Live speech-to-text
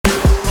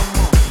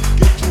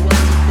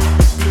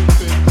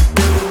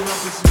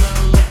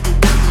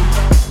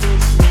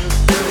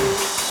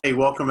Hey,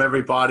 welcome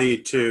everybody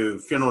to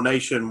Funeral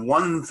Nation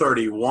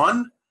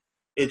 131.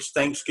 It's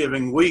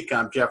Thanksgiving week.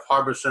 I'm Jeff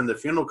Harbison, the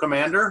funeral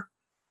commander,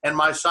 and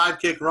my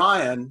sidekick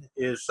Ryan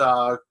is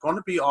going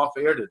to be off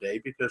air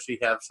today because he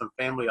has some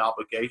family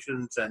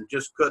obligations and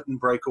just couldn't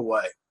break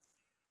away.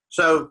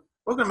 So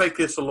we're going to make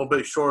this a little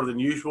bit shorter than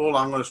usual.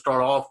 I'm going to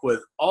start off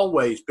with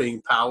always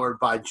being powered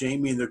by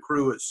Jamie and the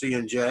crew at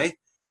C&J.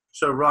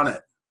 So run it.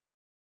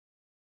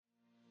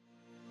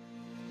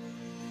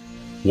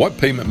 What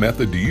payment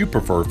method do you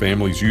prefer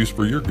families use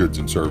for your goods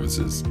and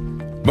services?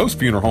 Most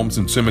funeral homes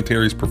and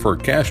cemeteries prefer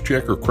cash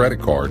check or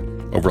credit card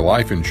over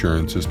life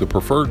insurance as the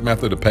preferred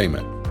method of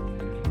payment.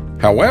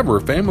 However,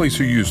 families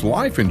who use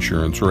life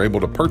insurance are able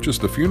to purchase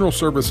the funeral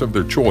service of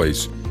their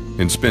choice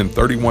and spend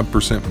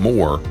 31%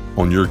 more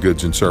on your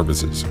goods and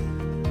services.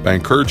 By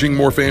encouraging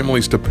more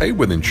families to pay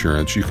with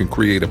insurance, you can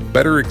create a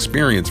better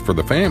experience for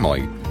the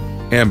family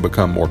and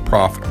become more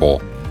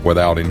profitable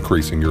without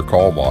increasing your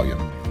call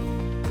volume.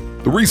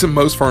 The reason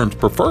most firms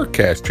prefer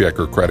cash check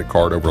or credit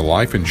card over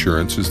life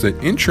insurance is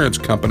that insurance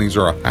companies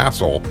are a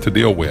hassle to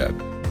deal with,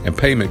 and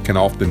payment can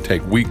often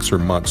take weeks or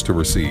months to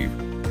receive.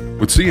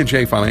 With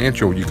C&J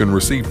Financial, you can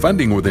receive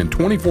funding within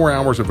 24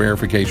 hours of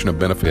verification of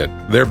benefit,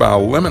 thereby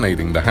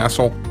eliminating the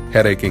hassle,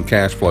 headache, and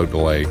cash flow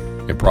delay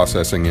in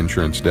processing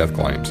insurance death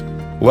claims.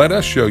 Let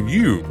us show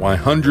you why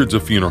hundreds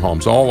of funeral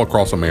homes all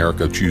across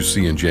America choose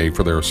C&J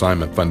for their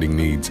assignment funding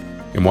needs,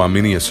 and why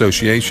many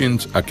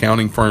associations,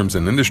 accounting firms,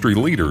 and industry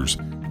leaders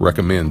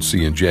recommend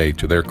C&J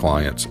to their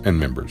clients and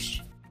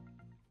members.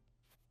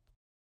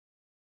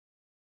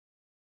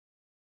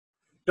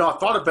 I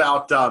thought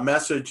about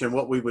message and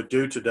what we would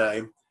do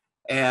today.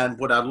 And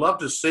what I'd love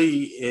to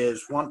see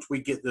is once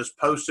we get this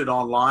posted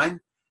online,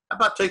 how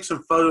about take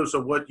some photos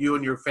of what you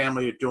and your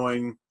family are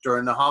doing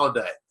during the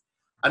holiday?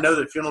 I know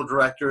that funeral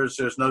directors,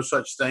 there's no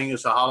such thing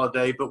as a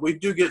holiday, but we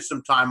do get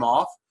some time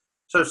off.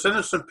 So send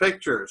us some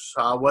pictures,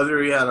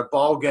 whether you're at a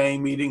ball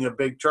game, eating a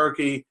big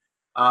turkey,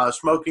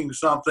 smoking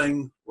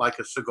something like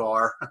a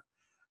cigar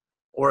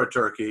or a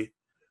turkey,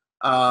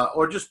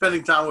 or just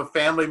spending time with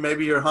family.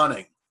 Maybe you're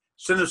hunting.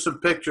 Send us some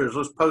pictures.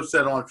 Let's post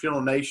that on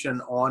Funeral Nation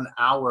on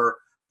our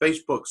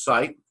Facebook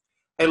site.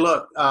 Hey,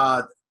 look,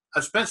 I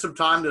spent some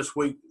time this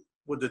week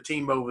with the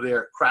team over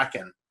there at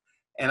Kraken,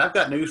 and I've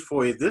got news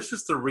for you. This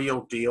is the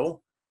real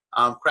deal.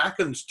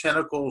 Kraken's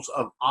tentacles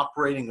of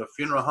operating a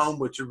funeral home,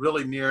 which are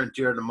really near and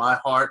dear to my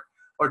heart,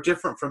 are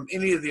different from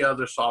any of the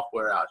other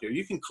software out here.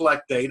 You can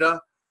collect data,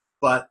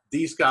 but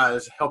these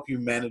guys help you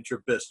manage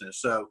your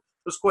business. So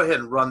let's go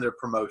ahead and run their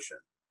promotion.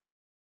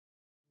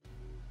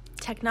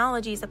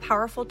 Technology is a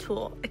powerful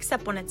tool,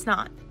 except when it's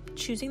not.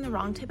 Choosing the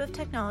wrong type of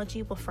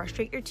technology will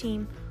frustrate your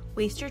team,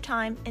 waste your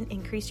time, and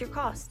increase your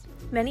costs.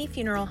 Many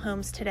funeral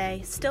homes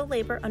today still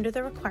labor under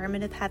the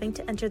requirement of having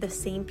to enter the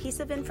same piece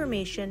of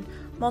information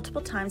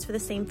multiple times for the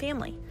same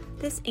family.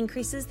 This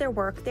increases their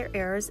work, their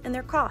errors, and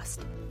their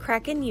cost.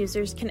 Kraken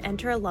users can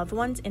enter a loved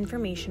one's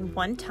information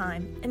one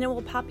time, and it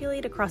will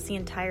populate across the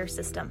entire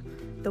system.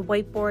 The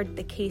whiteboard,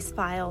 the case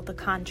file, the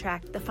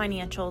contract, the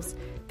financials,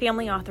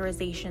 family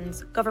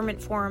authorizations,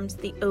 government forms,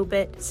 the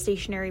obit,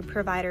 stationery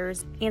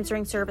providers,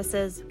 answering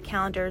services,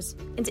 calendars,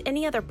 and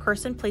any other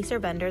person, place, or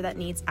vendor that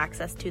needs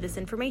access to this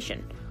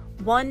information.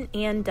 One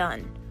and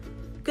done.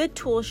 Good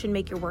tools should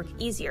make your work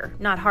easier,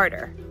 not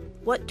harder.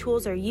 What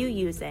tools are you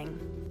using?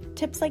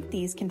 Tips like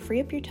these can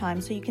free up your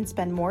time so you can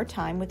spend more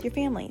time with your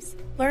families.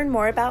 Learn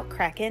more about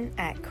Kraken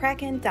at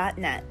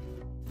kraken.net.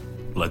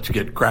 Let's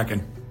get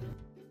cracking.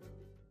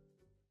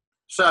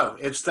 So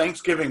it's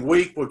Thanksgiving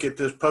week. We'll get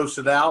this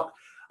posted out.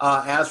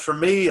 As for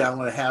me, I'm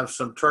going to have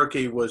some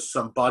turkey with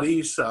some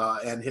buddies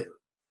and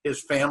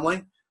his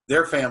family,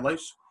 their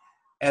families.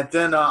 And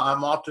then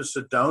I'm off to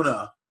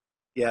Sedona,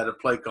 to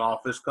play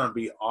golf. It's going to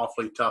be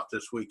awfully tough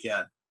this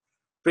weekend.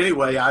 But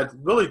anyway, I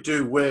really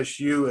do wish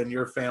you and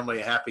your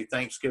family a happy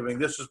Thanksgiving.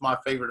 This is my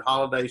favorite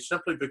holiday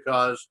simply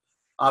because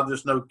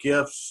there's no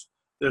gifts,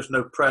 there's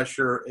no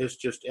pressure. It's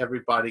just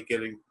everybody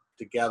getting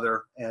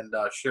together and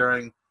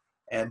sharing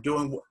and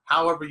doing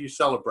however you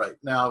celebrate.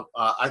 Now,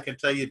 I can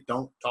tell you,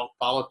 don't talk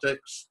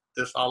politics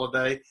this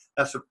holiday.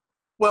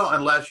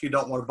 Unless you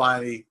don't want to buy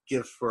any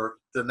gifts for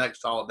the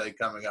next holiday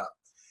coming up.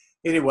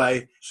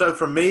 Anyway, so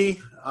for me,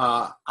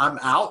 I'm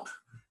out,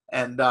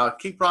 and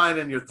keep Ryan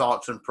in your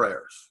thoughts and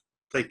prayers.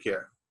 Take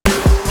care.